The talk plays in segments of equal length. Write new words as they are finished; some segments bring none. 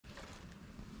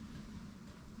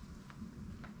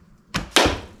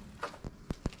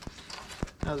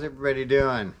How's everybody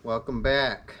doing? Welcome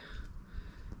back.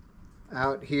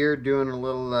 Out here doing a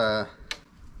little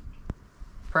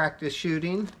practice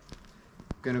shooting.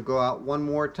 Gonna go out one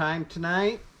more time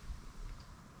tonight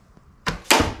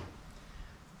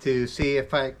to see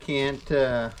if I can't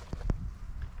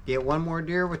get one more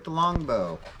deer with the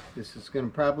longbow. This is gonna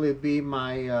probably be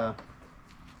my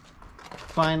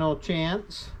final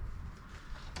chance.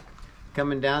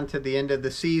 Coming down to the end of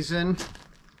the season.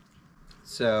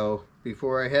 So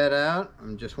before I head out,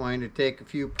 I'm just wanting to take a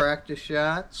few practice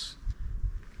shots.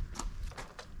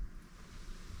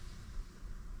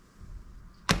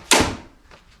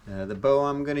 The bow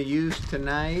I'm going to use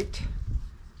tonight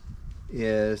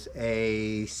is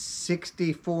a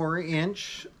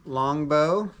 64-inch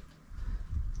longbow.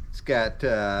 It's got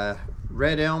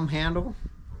red elm handle,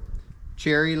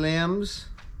 cherry limbs,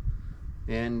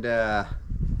 and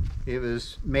it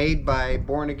was made by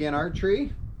Born Again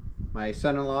Archery. My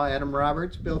son-in-law Adam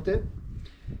Roberts built it,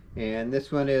 and this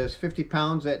one is 50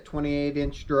 pounds at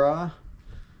 28-inch draw,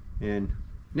 and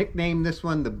nicknamed this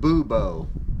one the Boo Bow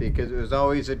because it was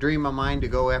always a dream of mine to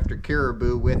go after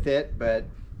caribou with it, but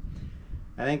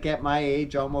I think at my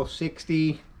age, almost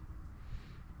 60,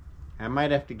 I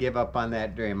might have to give up on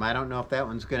that dream. I don't know if that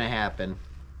one's gonna happen.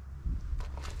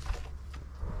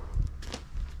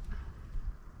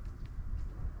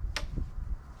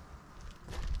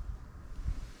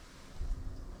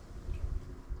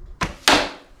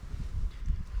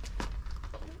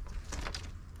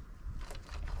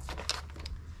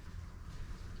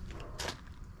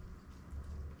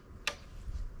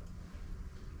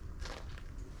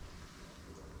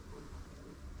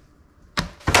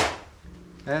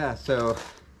 So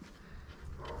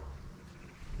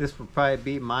this will probably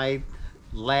be my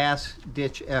last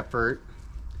ditch effort.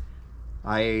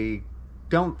 I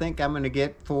don't think I'm going to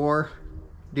get 4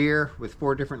 deer with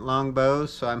 4 different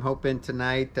longbows, so I'm hoping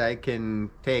tonight I can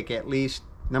take at least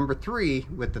number 3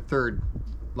 with the 3rd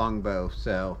longbow.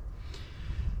 So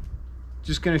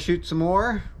just going to shoot some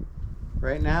more.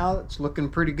 Right now it's looking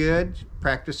pretty good.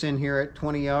 Practicing here at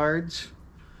 20 yards,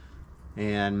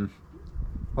 and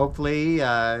hopefully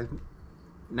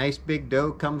nice big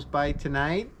doe comes by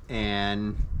tonight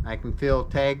and I can fill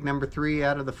tag number 3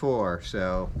 out of the 4.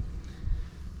 So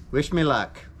wish me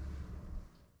luck.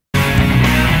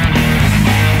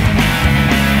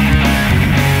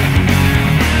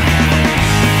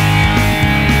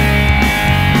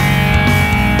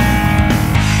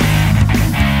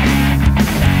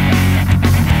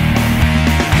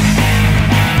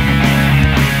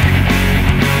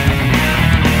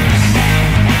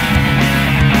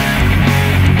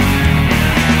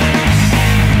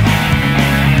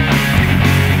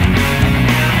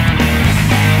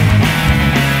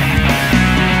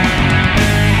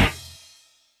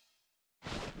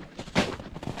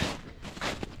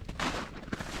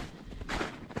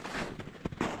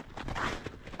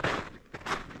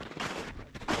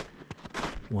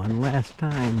 One last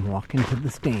time walking to the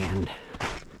stand.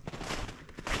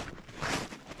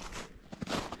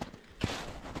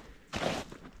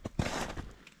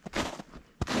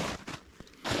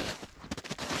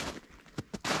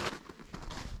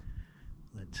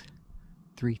 It's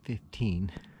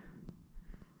 3:15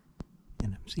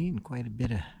 and I'm seeing quite a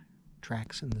bit of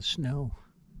tracks in the snow.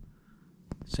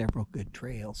 Several good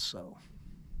trails, so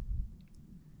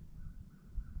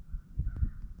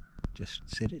just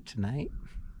sit it tonight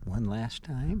one last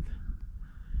time,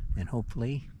 and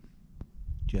hopefully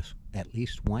just at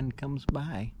least one comes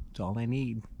by. That's all I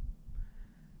need.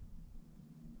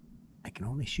 I can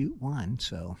only shoot one,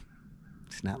 so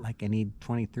it's not like I need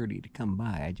 20, 30 to come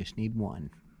by. I just need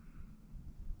one.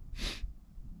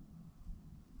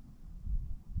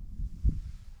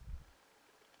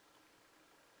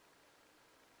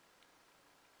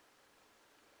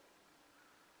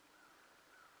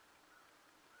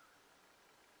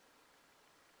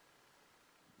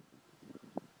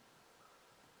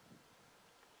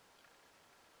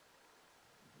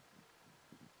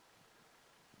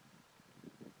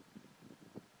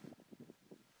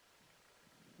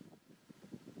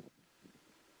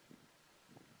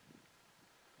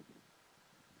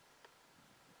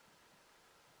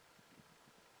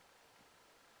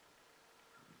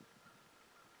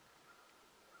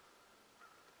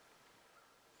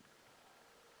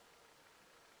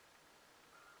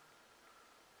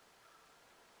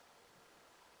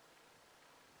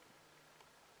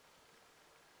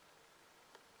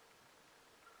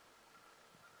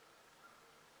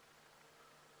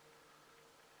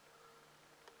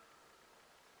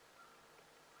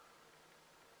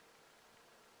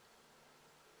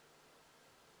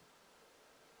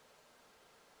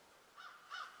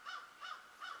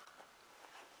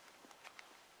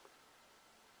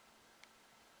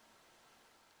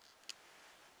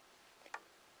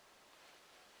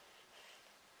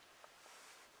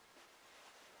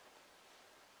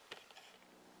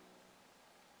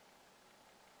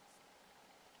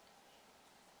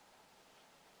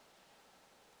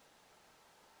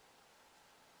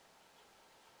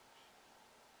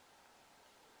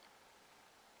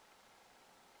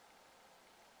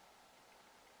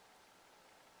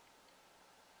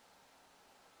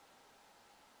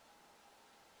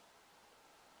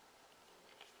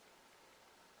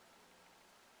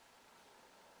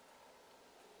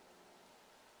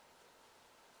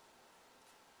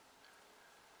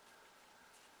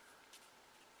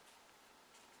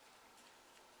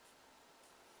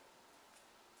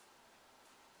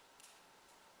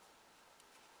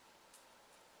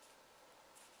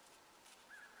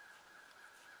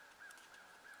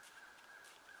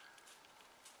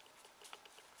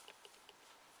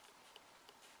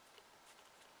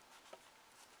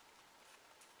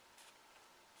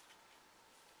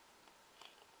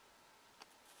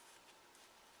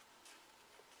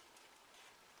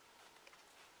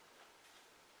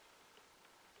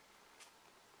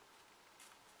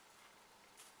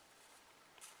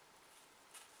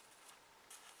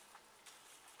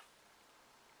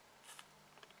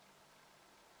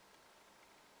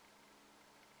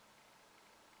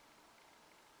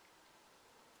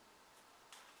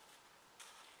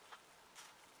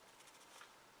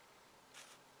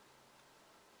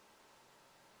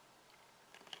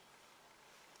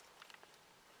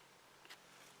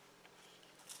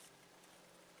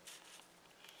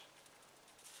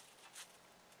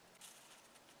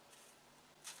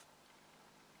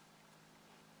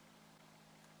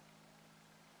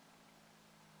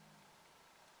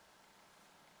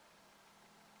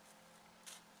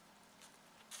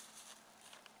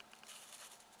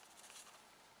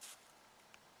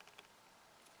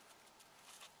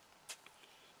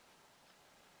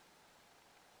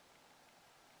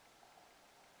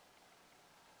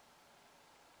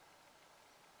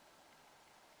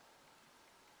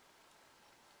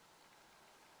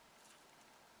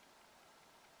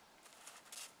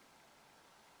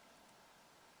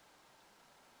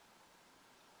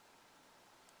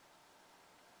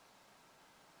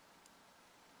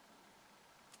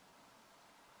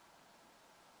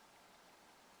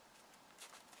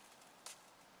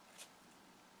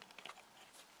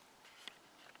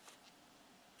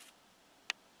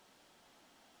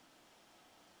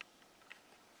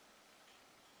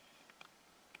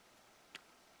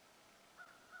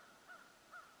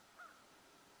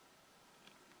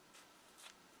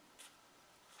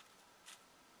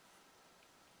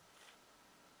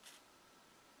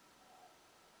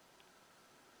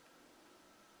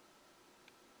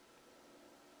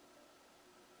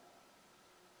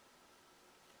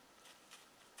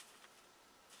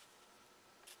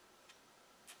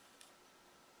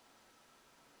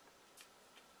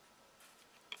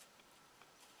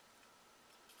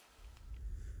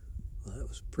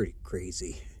 was pretty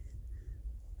crazy.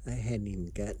 I hadn't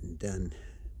even gotten done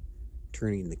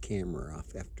turning the camera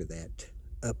off after that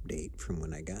update from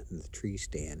when I got in the tree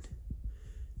stand.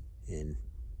 And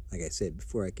like I said,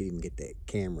 before I could even get that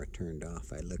camera turned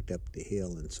off, I looked up the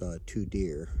hill and saw 2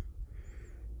 deer.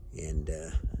 And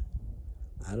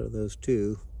out of those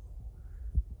 2,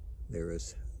 there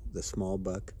was the small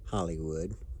buck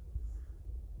Hollywood,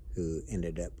 who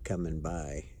ended up coming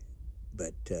by,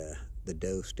 but the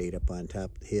doe stayed up on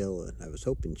top of the hill, and I was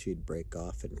hoping she'd break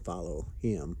off and follow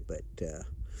him. But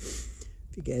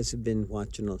if you guys have been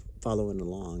following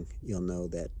along, you'll know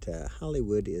that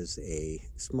Hollywood is a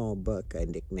small buck I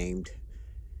nicknamed,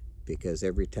 because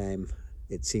every time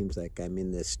it seems like I'm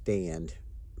in this stand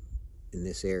in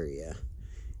this area,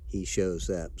 he shows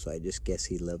up. So I just guess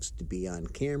he loves to be on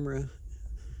camera,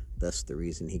 thus the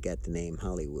reason he got the name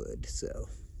Hollywood. So,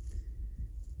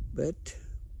 but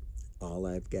all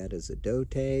I've got is a doe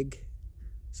tag,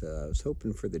 so I was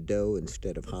hoping for the doe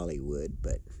instead of Hollywood,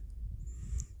 but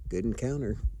good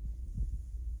encounter.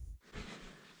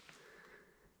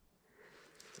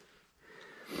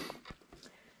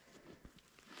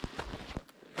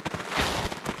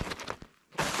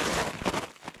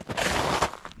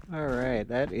 All right,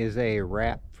 that is a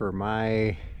wrap for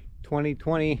my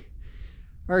 2020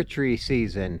 archery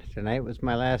season. Tonight was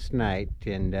my last night,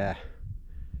 and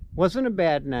wasn't a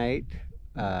bad night.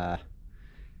 Had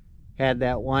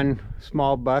that one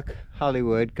small buck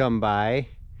Hollywood come by,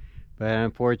 but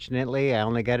unfortunately I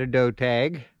only got a doe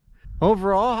tag.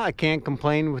 Overall, I can't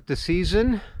complain with the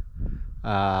season.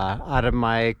 Out of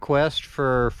my quest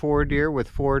for 4 deer with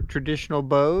 4 traditional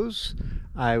bows,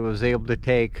 I was able to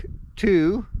take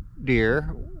 2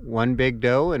 deer, 1 big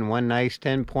doe and 1 nice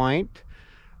 10-point.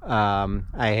 I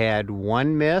had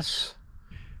 1 miss,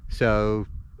 so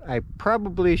I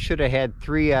probably should have had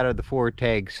 3 out of the 4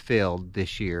 tags filled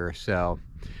this year. So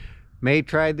may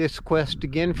try this quest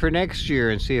again for next year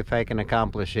and see if I can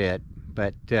accomplish it.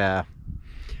 But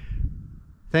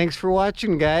thanks for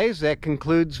watching, guys. That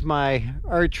concludes my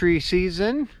archery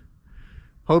season.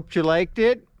 Hope you liked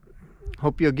it.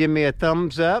 Hope you'll give me a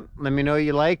thumbs up. Let me know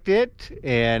you liked it,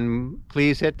 and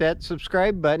please hit that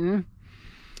subscribe button.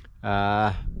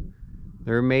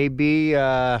 There may be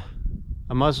a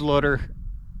muzzleloader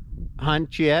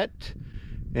hunt yet,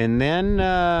 and then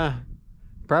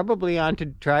probably on to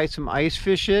try some ice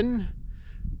fishing,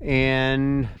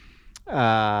 and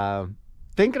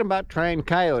thinking about trying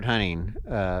coyote hunting.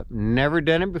 Never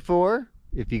done it before.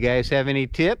 If you guys have any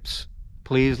tips,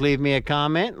 please leave me a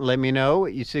comment. Let me know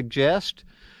what you suggest,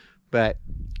 but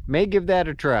may give that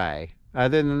a try.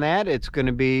 Other than that, it's going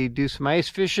to be do some ice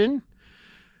fishing,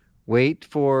 wait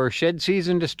for shed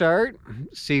season to start,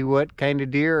 see what kind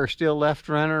of deer are still left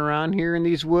running around here in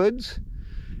these woods,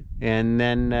 and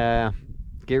then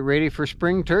get ready for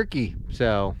spring turkey.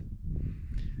 So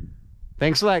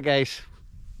thanks a lot, guys.